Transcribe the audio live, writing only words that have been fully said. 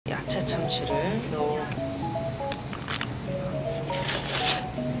야채 참치를 넣어.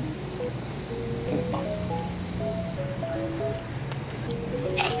 김밥.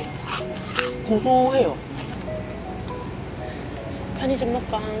 고소해요. 편의점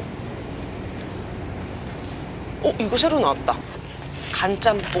먹방. 이거 새로 나왔다.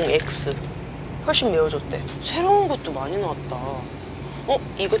 간짬뽕 X. 훨씬 매워졌대. 새로운 것도 많이 나왔다.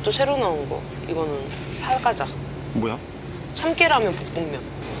 이것도 새로 나온 거. 이거는 사과자. 뭐야? 참깨라면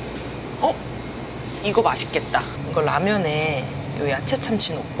볶음면. 이거 맛있겠다. 이거 라면에 요 야채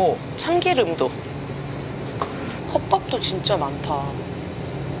참치 넣고 참기름도. 컵밥도 진짜 많다.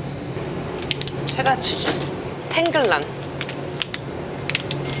 체다 치즈. 탱글란.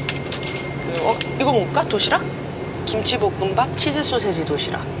 이거 뭘까? 도시락? 김치볶음밥, 치즈 소세지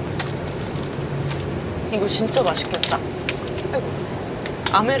도시락. 이거 진짜 맛있겠다. 아이고.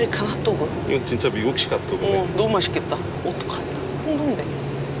 아메리칸 핫도그. 이건 진짜 미국식 핫도그네. 너무 맛있겠다. 어떡하냐. 흥분돼.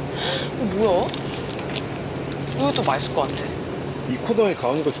 뭐야? 이것도 맛있을 것 같아. 이 코너에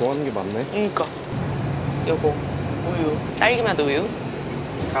가은이가 좋아하는 게 많네. 그러니까. 요거 우유. 딸기맛 우유.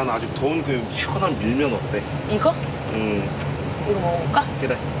 가은 아직 더운 그 시원한 밀면 어때? 이거? 이거 먹어볼까?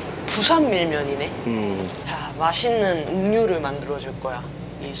 그래. 부산밀면이네. 자, 맛있는 음료를 만들어줄 거야.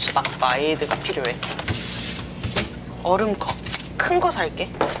 이 수박바 에이드가 필요해. 얼음컵. 큰 거 살게.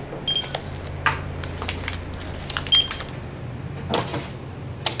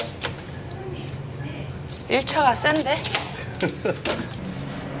 1차가 센데?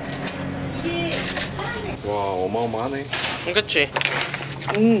 와, 어마어마하네. 그치?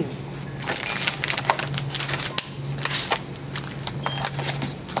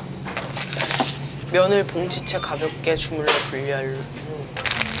 면을 봉지채 가볍게 주물러 분리할.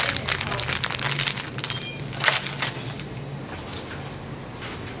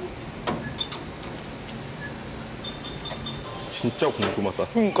 진짜 궁금하다.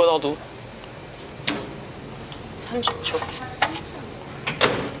 그러니까 나도. 30초.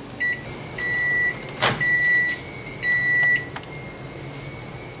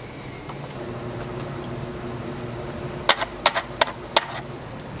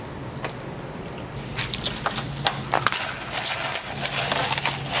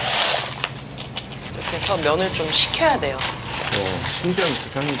 이렇게 해서 면을 좀 식혀야 돼요. 신기한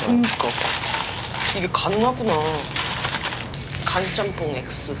세상이다. 그러니까. 이게 가능하구나. 간짬뽕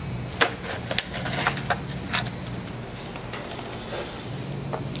X.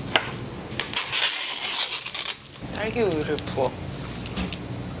 딸기 우유를 부어.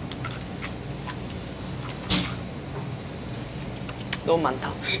 너무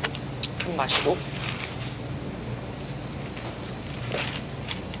많다. 좀 마시고.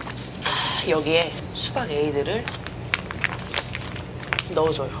 여기에 수박 에이드를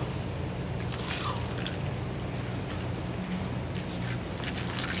넣어줘요.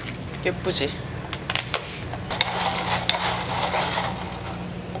 예쁘지?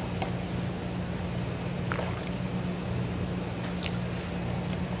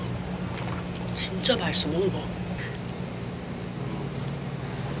 진짜 맛있어. 먹어봐.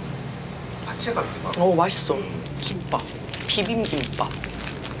 파채 같기도. 맛있어. 김밥. 비빔김밥.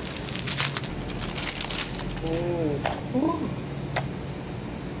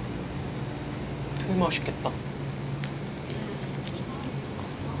 되게 맛있겠다.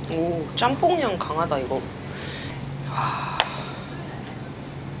 짬뽕향 강하다 이거. 와.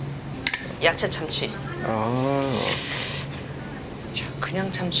 야채 참치. 자,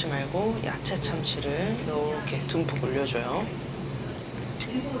 그냥 참치 말고 야채 참치를 이렇게 듬뿍 올려줘요.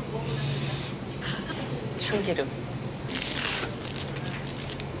 참기름.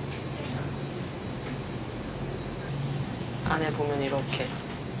 안에 보면 이렇게.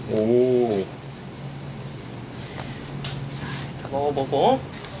 오. 자, 일단 먹어보고.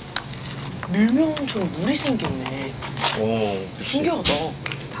 밀면처럼 물이 생겼네. 그치. 신기하다.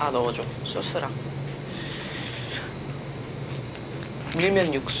 다 넣어줘. 소스랑.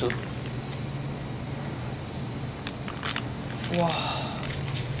 밀면 육수. 와.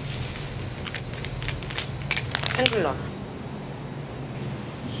 탱글란.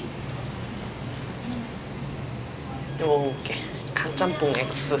 이렇게 간짬뽕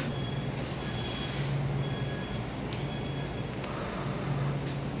X.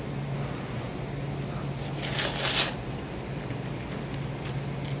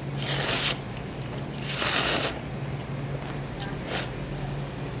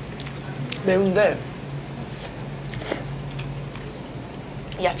 매운데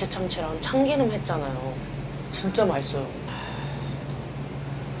야채 참치랑 참기름 했잖아요. 진짜 맛있어요.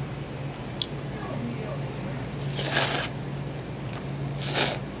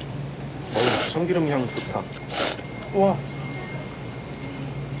 참기름 향 좋다. 와.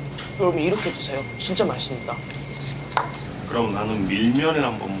 여러분 이렇게 드세요. 진짜 맛있습니다. 그럼 나는 밀면을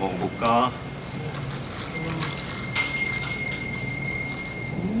한번 먹어볼까?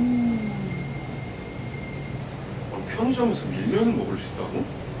 편의점에서 밀면을 먹을 수 있다고?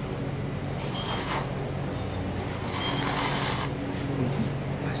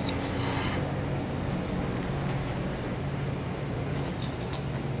 맛있어.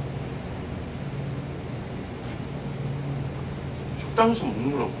 식당에서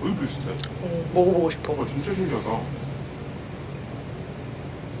먹는 거랑 거의 비슷해. 먹어보고 싶어. 진짜 신기하다.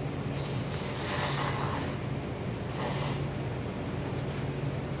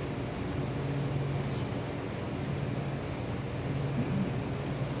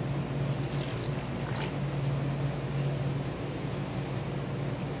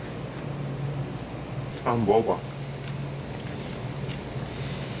 한번 먹어봐.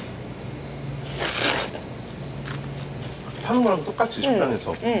 파는 거랑 똑같이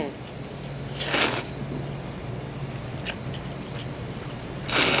식당에서.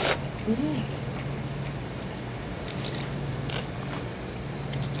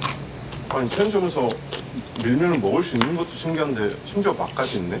 아니 편의점에서 밀면을 먹을 수 있는 것도 신기한데 심지어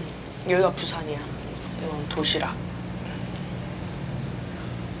맛까지 있네. 여기가 부산이야. 이건 도시락.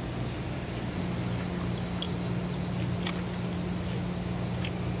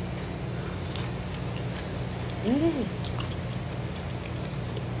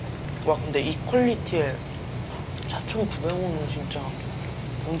 와 근데 이 퀄리티에 4,900원은 진짜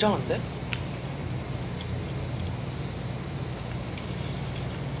굉장한데?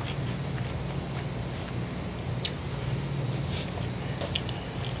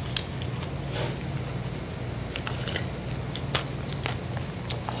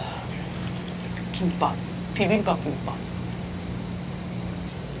 김밥, 비빔밥 김밥.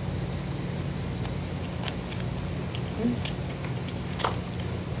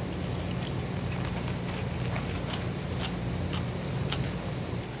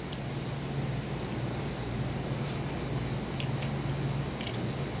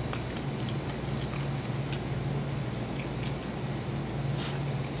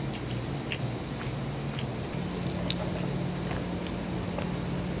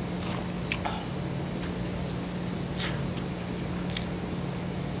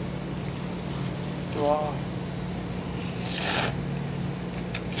 와.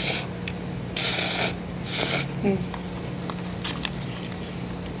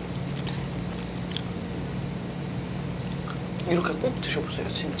 이렇게 꼭 드셔보세요,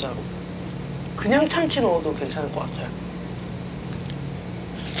 진짜로. 그냥 참치 넣어도 괜찮을 것 같아요.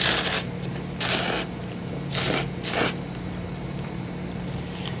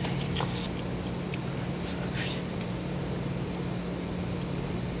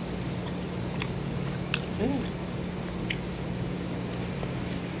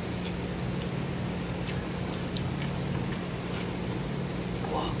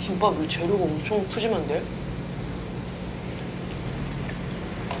 와, 김밥이 재료가 엄청 푸짐한데?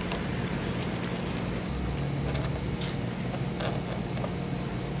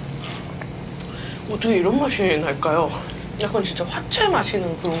 어떻게 이런 맛이 날까요? 약간 진짜 화채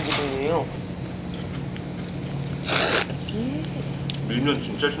마시는 그런 기분이에요. 밀면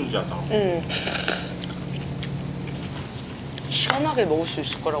진짜 신기하다. 시원하게 먹을 수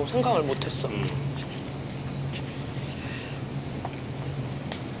있을 거라고 생각을 못했어.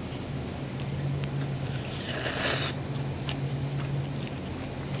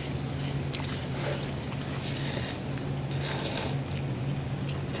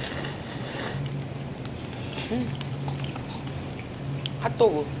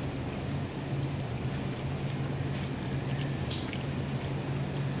 핫도그.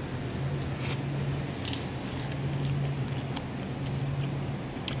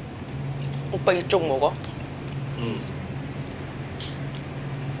 오빠 이쪽 먹어?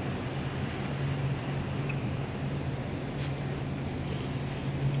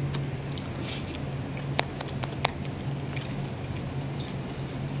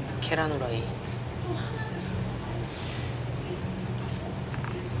 계란 후라이.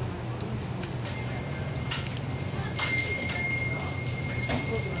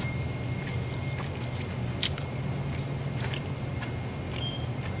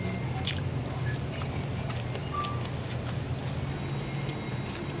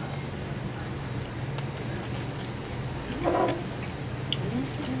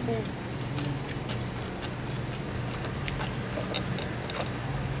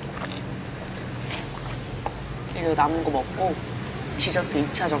 이거 남은 거 먹고 디저트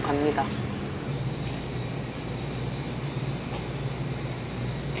 2차전 갑니다.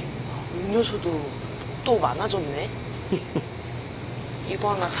 음료수도 또 많아졌네.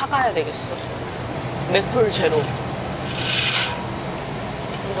 이거 하나 사가야 되겠어. 맥콜 제로.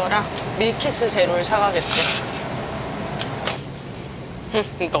 이거랑 밀키스 제로를 사가겠어.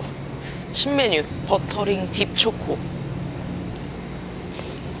 이거. 신메뉴. 버터링 딥 초코.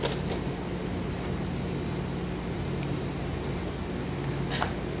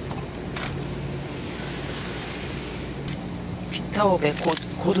 비타오베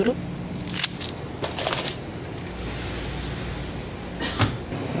고드름?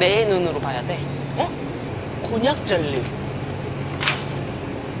 내 눈으로 봐야 돼. 어? 곤약 젤리.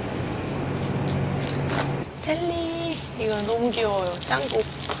 젤리. 이거 너무 귀여워요. 짱구.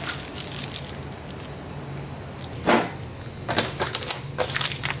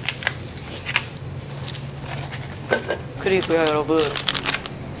 그리고요, 여러분.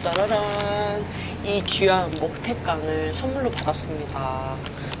 짜라란. 이 귀한 먹태깡을 선물로 받았습니다.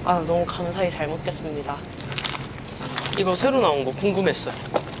 아, 너무 감사히 잘 먹겠습니다. 이거 새로 나온 거 궁금했어요.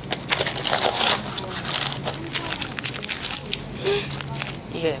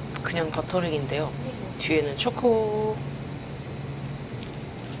 이게 그냥 버터링인데요. 뒤에는 초코.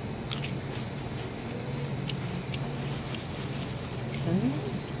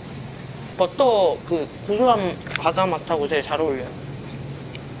 버터 그 고소한 과자 맛하고 제일 잘 어울려요.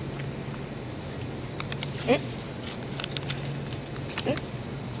 응? 응?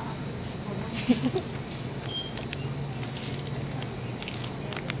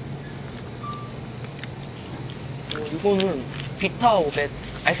 이거는 비타 오백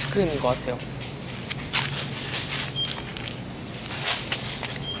아이스크림인 것 같아요.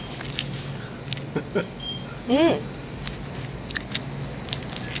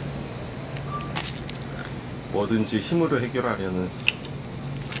 뭐든지 힘으로 해결하려는.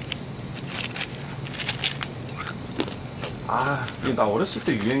 아, 이게 나 어렸을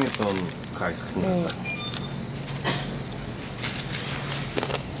때 유행했던 그 아이스크림 같다.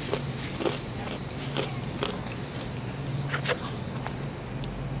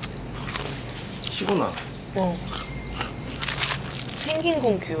 시구나. 생긴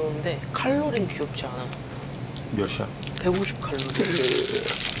건 귀여운데 칼로리는 귀엽지 않아. 몇이야? 150 칼로리.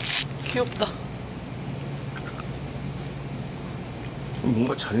 귀엽다.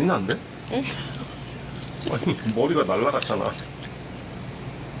 뭔가 잔인한데? 응? 아니, 머리가 날라갔잖아.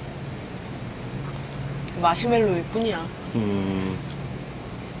 마시멜로일 뿐이야.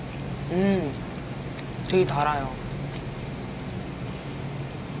 되게 달아요.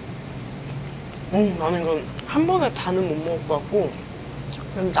 나는 이건 한 번에 다는 못 먹을 것 같고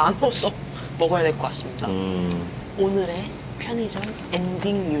그냥 나눠서 먹어야 될 것 같습니다. 오늘의 편의점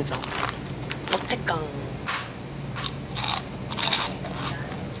엔딩 요정 먹태깡.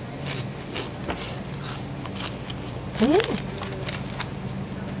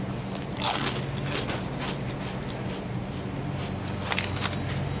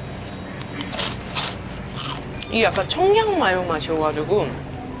 이게 약간 청양 마요 맛이어가지고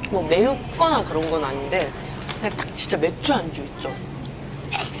뭐 매우거나 그런 건 아닌데 그냥 딱 진짜 맥주 안주 있죠.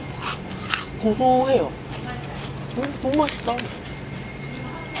 고소해요. 너무 맛있다.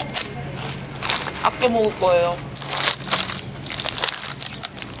 아껴 먹을 거예요.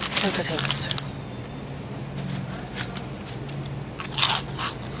 이렇게 생겼어요.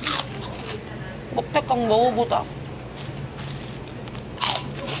 먹태깡 먹어보다.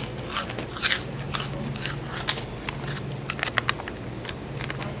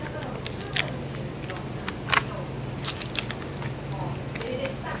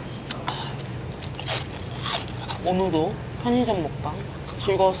 오늘도 편의점 먹방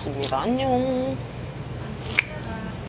즐거웠습니다. 안녕.